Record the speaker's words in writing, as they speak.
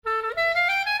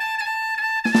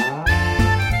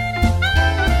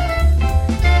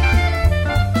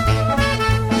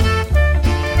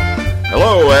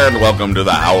and welcome to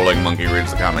the Howling Monkey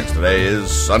Reads the Comics. Today is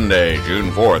Sunday,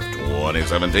 June 4th,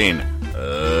 2017.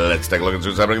 Let's take a look at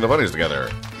what's happening in the funnies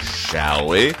together, shall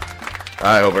we?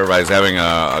 I hope everybody's having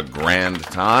a grand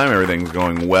time. Everything's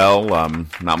going well.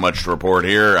 Not much to report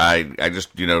here. I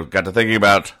just, got to thinking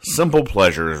about simple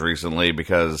pleasures recently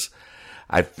because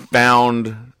I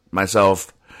found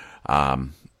myself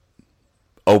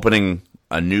opening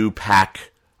a new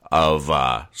pack of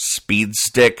Speed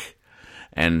Stick,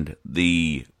 and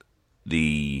the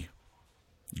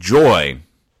joy,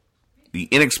 the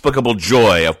inexplicable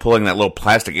joy of pulling that little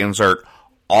plastic insert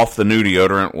off the new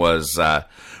deodorant was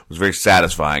very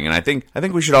satisfying. And I think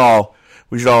we should all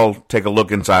take a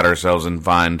look inside ourselves and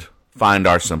find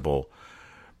our simple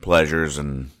pleasures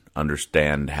and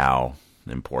understand how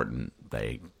important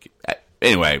they.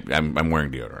 Anyway, I'm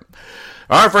wearing deodorant.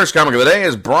 Our first comic of the day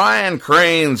is Brian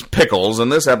Crane's Pickles. In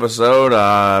this episode,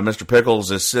 Mr. Pickles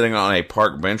is sitting on a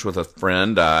park bench with a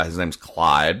friend. His name's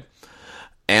Clyde.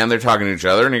 And they're talking to each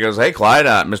other, and he goes, "Hey, Clyde,"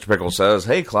 Mr. Pickles says,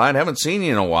 "Hey, Clyde, haven't seen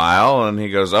you in a while." And he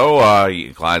goes,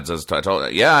 Clyde says,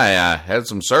 "Yeah, I had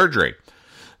some surgery.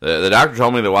 The doctor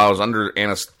told me that while I was under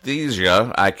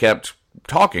anesthesia, I kept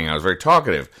talking. I was very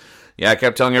talkative. Yeah, I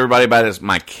kept telling everybody about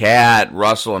my cat,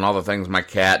 Russell, and all the things my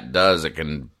cat does. It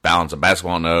can balance a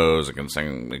basketball nose, it can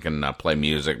sing, it can play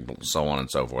music, so on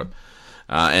and so forth."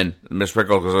 And Mr.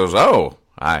 Pickles goes, "Oh,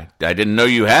 I didn't know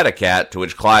you had a cat," to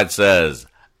which Clyde says,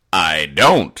 "I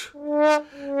don't."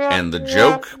 And the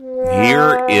joke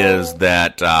here is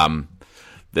that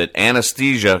that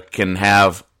anesthesia can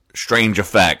have strange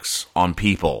effects on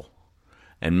people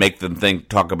and make them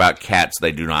talk about cats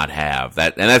they do not have.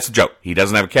 And that's a joke. He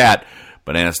doesn't have a cat,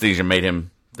 but anesthesia made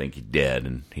him think he did,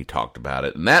 and he talked about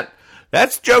it. And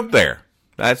that's the joke there.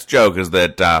 That's the joke, is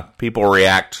that people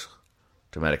react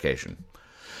to medication.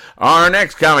 Our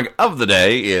next comic of the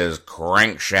day is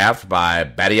Crankshaft by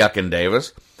Badiuk and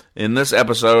Davis. In this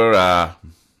episode,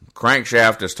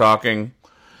 Crankshaft is talking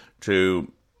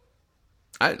to,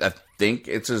 I think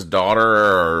it's his daughter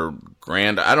or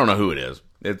I don't know who it is.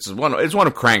 It's one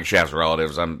of Crankshaft's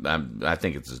relatives. I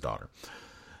think it's his daughter.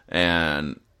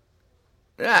 And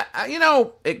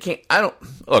it can't. I don't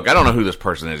know who this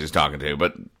person is he's talking to,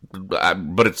 but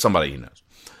it's somebody he knows.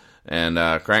 And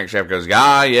Crankshaft goes,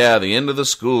 yeah, the end of the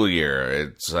school year.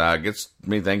 It's gets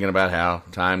me thinking about how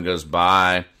time goes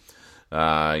by.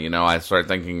 I start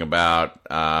thinking about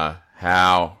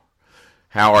how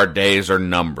our days are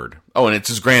numbered. Oh, and it's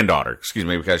his granddaughter,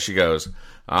 because she goes,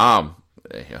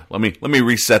 let me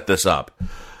reset this up.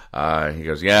 He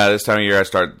goes, yeah, this time of year I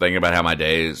start thinking about how my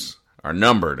days are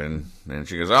numbered. And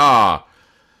she goes,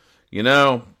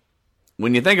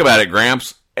 when you think about it,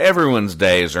 Gramps, everyone's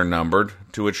days are numbered.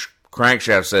 To which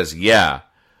Crankshaft says, yeah,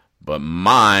 but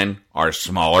mine are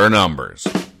smaller numbers.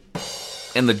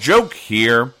 And the joke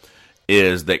here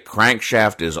is that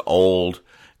Crankshaft is old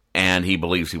and he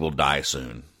believes he will die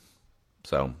soon.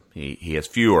 So he has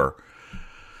fewer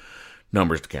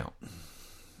numbers to count.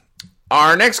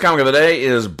 Our next comic of the day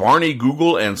is Barney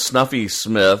Google and Snuffy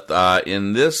Smith.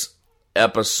 In this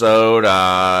episode,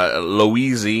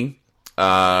 Louise is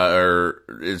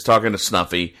talking to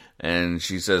Snuffy, and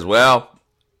she says, well,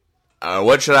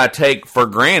 what should I take for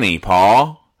Granny,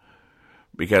 Pa?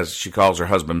 Because she calls her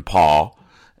husband Pa.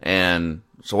 And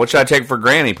so what should I take for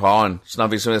Granny, Pa? And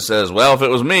Snuffy Smith says, well, if it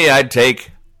was me, I'd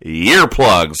take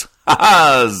earplugs. Ha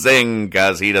ha, zing,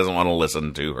 because he doesn't want to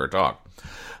listen to her talk.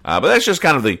 But that's just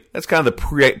kind of the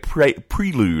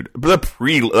prelude,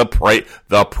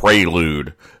 the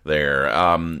prelude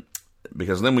there.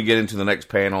 Because then we get into the next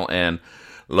panel, and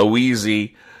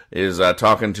Louise is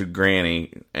talking to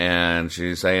Granny, and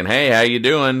she's saying, hey, how you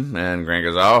doing? And Granny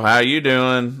goes, oh, how you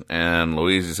doing? And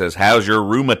Louise says, how's your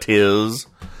rheumatiz?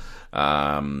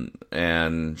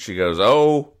 And she goes,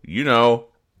 oh,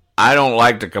 I don't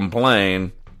like to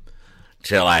complain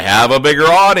till I have a bigger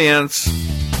audience.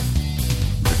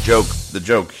 The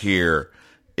joke here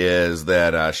is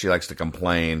that she likes to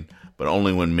complain, but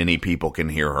only when many people can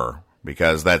hear her,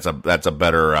 because that's a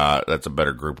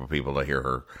better group of people to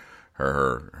hear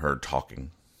her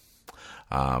talking.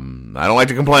 I don't like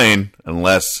to complain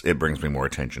unless it brings me more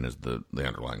attention, is the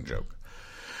underlying joke.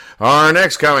 Our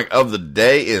next comic of the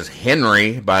day is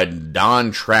Henry by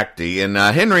Don Trachty, and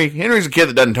Henry's a kid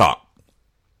that doesn't talk.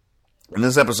 In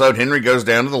this episode, Henry goes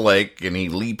down to the lake, and he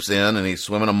leaps in, and he's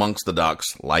swimming amongst the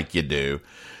ducks, like you do.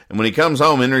 And when he comes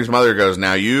home, Henry's mother goes,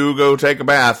 now you go take a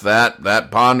bath,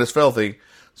 that pond is filthy.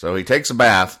 So he takes a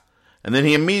bath, and then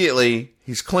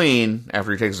he's clean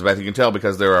after he takes his bath. You can tell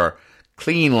because there are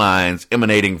clean lines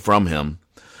emanating from him.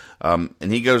 And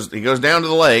he goes down to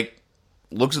the lake,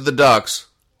 looks at the ducks,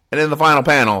 and in the final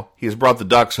panel, he has brought the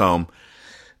ducks home,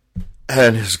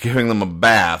 and is giving them a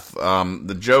bath.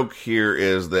 The joke here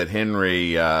is that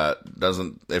Henry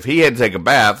doesn't. If he had to take a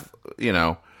bath,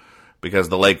 because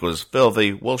the lake was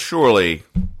filthy, well, surely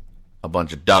a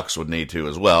bunch of ducks would need to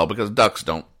as well, because ducks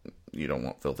you don't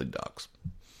want filthy ducks.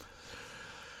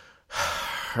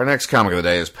 Our next comic of the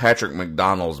day is Patrick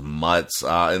McDonald's Mutts.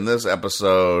 In this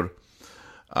episode,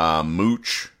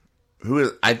 Mooch,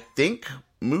 I think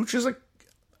Mooch is I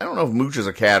don't know if Mooch is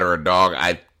a cat or a dog.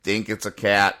 I think it's a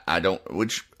cat. You'll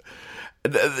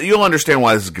understand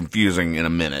why this is confusing in a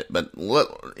minute. But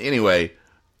anyway,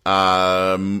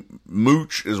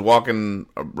 Mooch is walking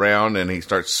around and he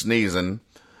starts sneezing.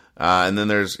 And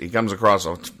then he comes across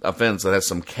a fence that has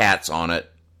some cats on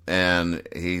it. And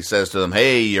he says to them,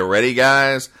 "Hey, you ready,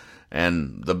 guys?"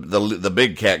 And the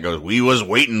big cat goes, "We was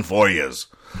waiting for yous."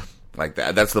 Like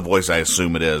that. That's the voice I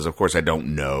assume it is. Of course, I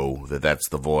don't know that that's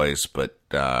the voice, but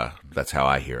that's how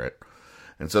I hear it.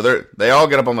 And so they all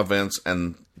get up on the fence,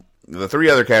 and the three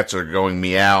other cats are going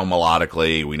meow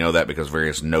melodically. We know that because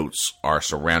various notes are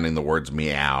surrounding the words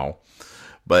meow.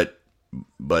 But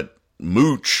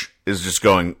Mooch is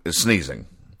sneezing.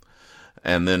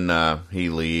 And then he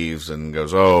leaves and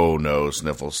goes, "Oh no,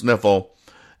 sniffle, sniffle."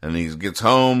 And he gets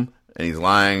home and he's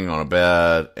lying on a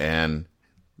bed and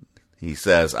he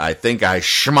says, "I think I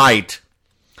schmight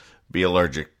be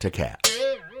allergic to cats."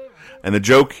 And the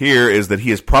joke here is that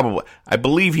I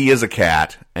believe he is a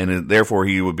cat, and therefore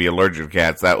he would be allergic to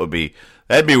cats. That'd be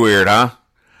weird, huh?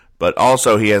 But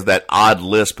also he has that odd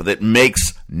lisp that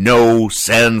makes no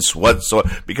sense whatsoever.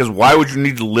 Because why would you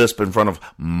need to lisp in front of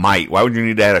might? Why would you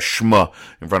need to add a schma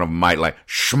in front of might? Like,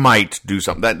 schmight do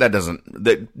something.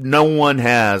 No one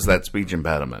has that speech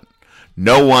impediment.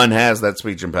 No one has that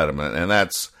speech impediment. And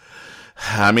that's,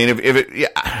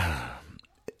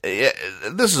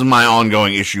 this is my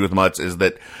ongoing issue with Mutts, is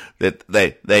that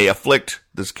they afflict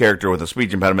this character with a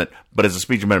speech impediment, but it's a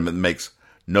speech impediment that makes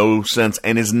no sense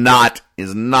and is not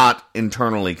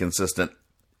internally consistent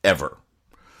ever.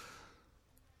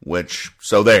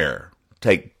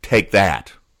 Take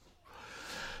that.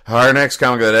 Our next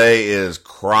comic of the day is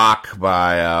Croc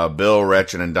by Bill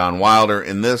Retchen and Don Wilder.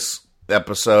 In this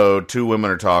episode, two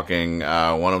women are talking.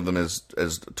 One of them is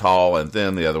tall and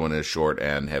thin. The other one is short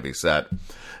and heavy set.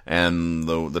 And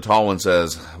the tall one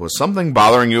says, "Was something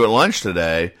bothering you at lunch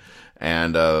today?"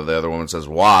 And the other woman says,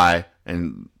 "Why?"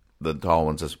 And the tall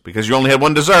one says, "Because you only had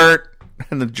one dessert."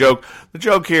 And the joke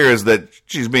here is that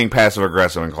she's being passive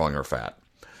aggressive and calling her fat.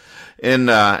 And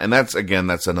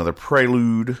that's another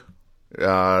prelude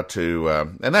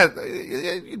to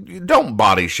you don't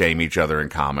body shame each other in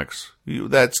comics.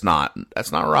 That's not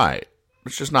right.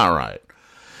 It's just not right.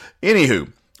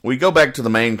 Anywho, we go back to the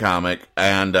main comic,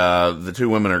 and the two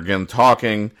women are again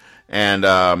talking, and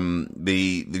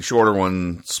the shorter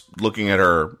one's looking at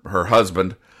her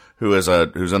husband, who's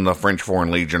in the French Foreign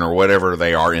Legion or whatever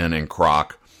they are in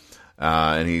Croc,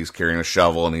 and he's carrying a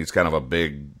shovel, and he's kind of a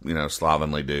big,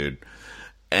 slovenly dude,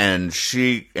 and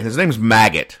his name's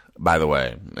Maggot, by the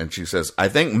way, and she says, "I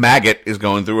think Maggot is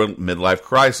going through a midlife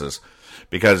crisis."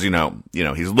 Because, he's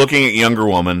looking at younger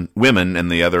women, and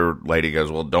the other lady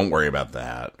goes, "Well, don't worry about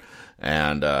that."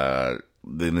 And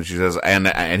then she says,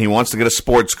 and he wants to get a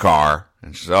sports car.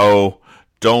 And she says, "Oh,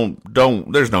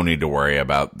 don't, there's no need to worry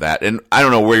about that." And I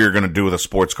don't know where you're going to do with a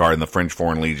sports car in the French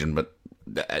Foreign Legion, but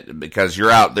because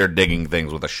you're out there digging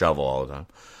things with a shovel all the time.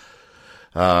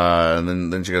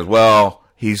 And then she goes, "Well,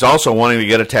 he's also wanting to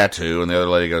get a tattoo." And the other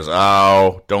lady goes,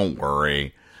 "Oh, don't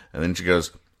worry." And then she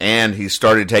goes, "And he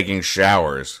started taking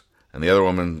showers." And the other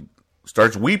woman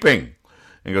starts weeping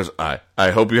and goes, I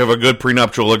hope you have a good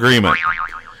prenuptial agreement."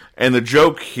 And the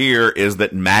joke here is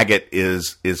that Maggot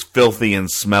is filthy and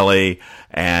smelly,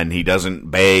 and he doesn't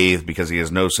bathe because he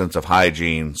has no sense of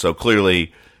hygiene. So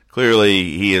clearly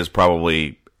he is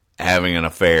probably having an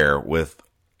affair with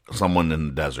someone in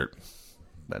the desert.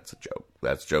 That's a joke.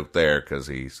 That's a joke there, because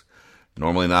he's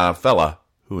normally not a fella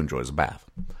who enjoys a bath.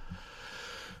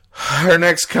 Our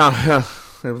next comic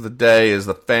of the day is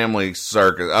The Family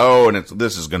Circus. Oh, and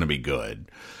this is going to be good.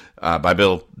 By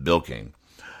Bill King.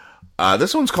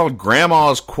 This one's called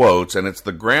Grandma's Quotes, and it's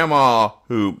the grandma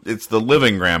it's the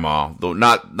living grandma, though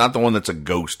not the one that's a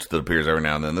ghost that appears every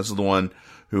now and then. This is the one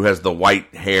who has the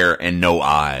white hair and no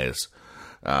eyes.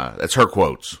 That's her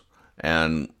quotes.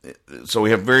 And so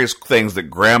we have various things that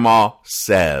Grandma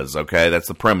says, okay? That's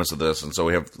the premise of this. And so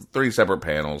we have three separate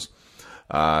panels.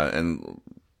 And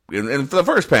for the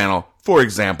first panel, for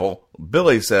example,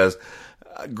 Billy says,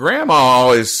 "Grandma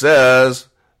always says,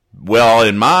 'Well,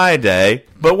 in my day,'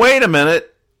 but wait a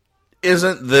minute,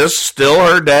 isn't this still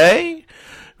her day?"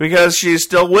 because she's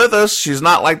still with us. She's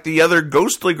not like the other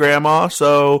ghostly grandma.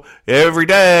 So every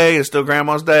day is still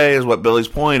grandma's day, is what Billy's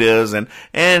point is. And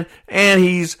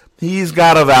he's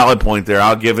got a valid point there.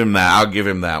 I'll give him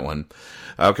that one.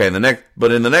 Okay, in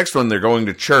the next one, they're going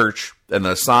to church, and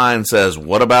the sign says,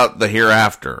 "What about the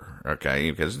hereafter?"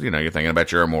 Okay, because, you're thinking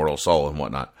about your immortal soul and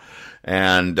whatnot.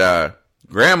 And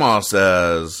Grandma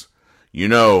says,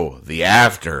 the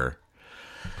after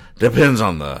depends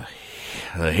on the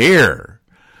here,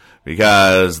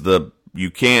 because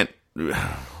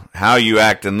how you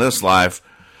act in this life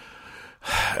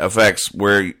affects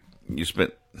where you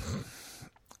spend.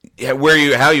 Yeah,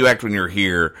 how you act when you're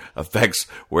here affects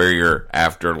where your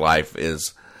afterlife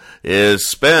is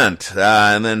spent.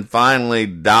 And then finally,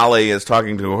 Dolly is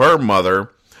talking to her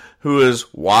mother, who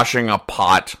is washing a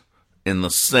pot in the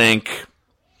sink,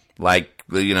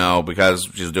 because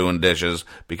she's doing dishes,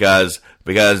 because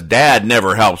Dad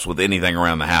never helps with anything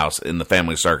around the house in the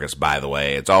family circus. By the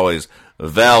way, it's always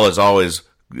Vel is always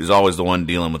the one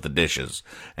dealing with the dishes,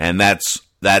 and that's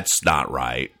not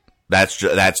right.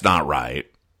 That's not right.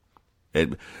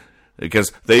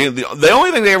 Because the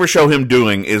only thing they ever show him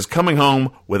doing is coming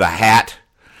home with a hat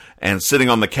and sitting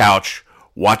on the couch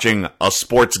watching a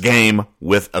sports game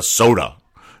with a soda.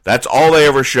 That's all they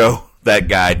ever show that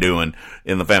guy doing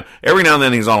in the family. Every now and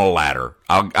then he's on a ladder.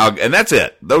 And that's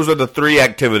it. Those are the three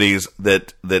activities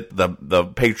that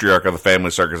the patriarch of the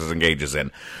family circus engages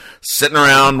in. Sitting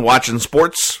around watching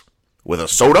sports with a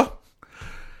soda,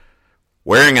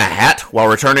 wearing a hat while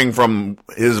returning from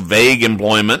his vague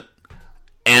employment,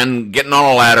 and getting on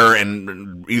a ladder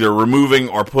and either removing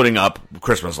or putting up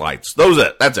Christmas lights.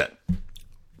 That's it.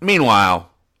 Meanwhile,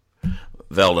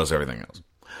 Vel does everything else.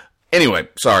 Anyway,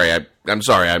 sorry. I'm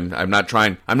sorry. I'm not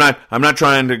trying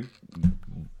to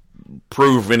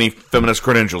prove any feminist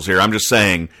credentials here. I'm just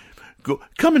saying,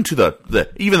 come into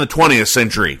even the 20th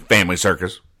century family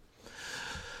circus.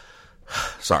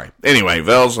 Sorry. Anyway,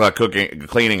 Vel's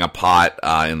cleaning a pot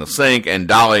in the sink, and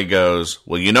Dolly goes,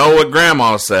 "Well, you know what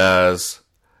Grandma says?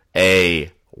 A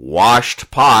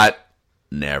washed pot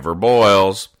never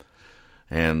boils."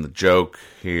 And the joke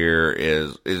here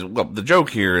is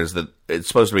that it's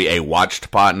supposed to be a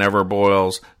watched pot never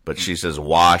boils, but she says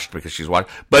washed because she's washed.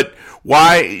 But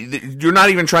why? You're not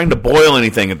even trying to boil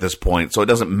anything at this point, so it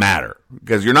doesn't matter,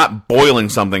 because you're not boiling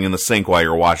something in the sink while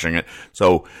you're washing it,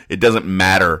 so it doesn't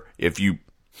matter if you...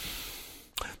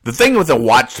 The thing with a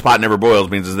watched pot never boils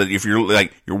means is that if you're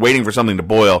waiting for something to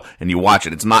boil and you watch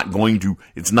it, it's not going to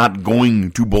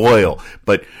boil.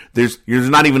 But there's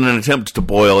not even an attempt to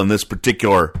boil in this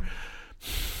particular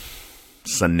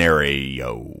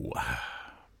scenario.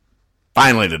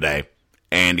 Finally today,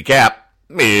 Andy Capp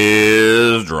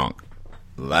is drunk.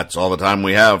 That's all the time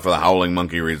we have for the Howling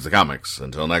Monkey Reads the Comics.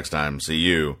 Until next time, see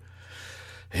you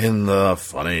in the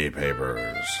funny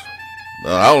papers.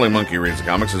 The Howling Monkey Reads the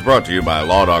Comics is brought to you by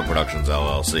Law Dog Productions,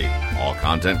 LLC. All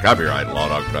content copyright Law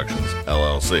Dog Productions,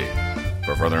 LLC.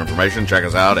 For further information, check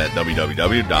us out at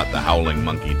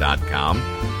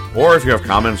www.thehowlingmonkey.com. Or if you have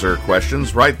comments or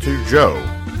questions, write to Joe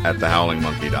at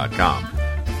thehowlingmonkey.com.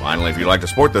 Finally, if you'd like to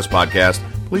support this podcast,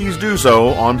 please do so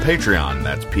on Patreon.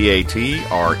 That's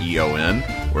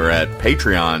Patreon. We're at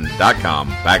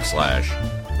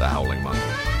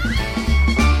patreon.com/thehowlingmonkey.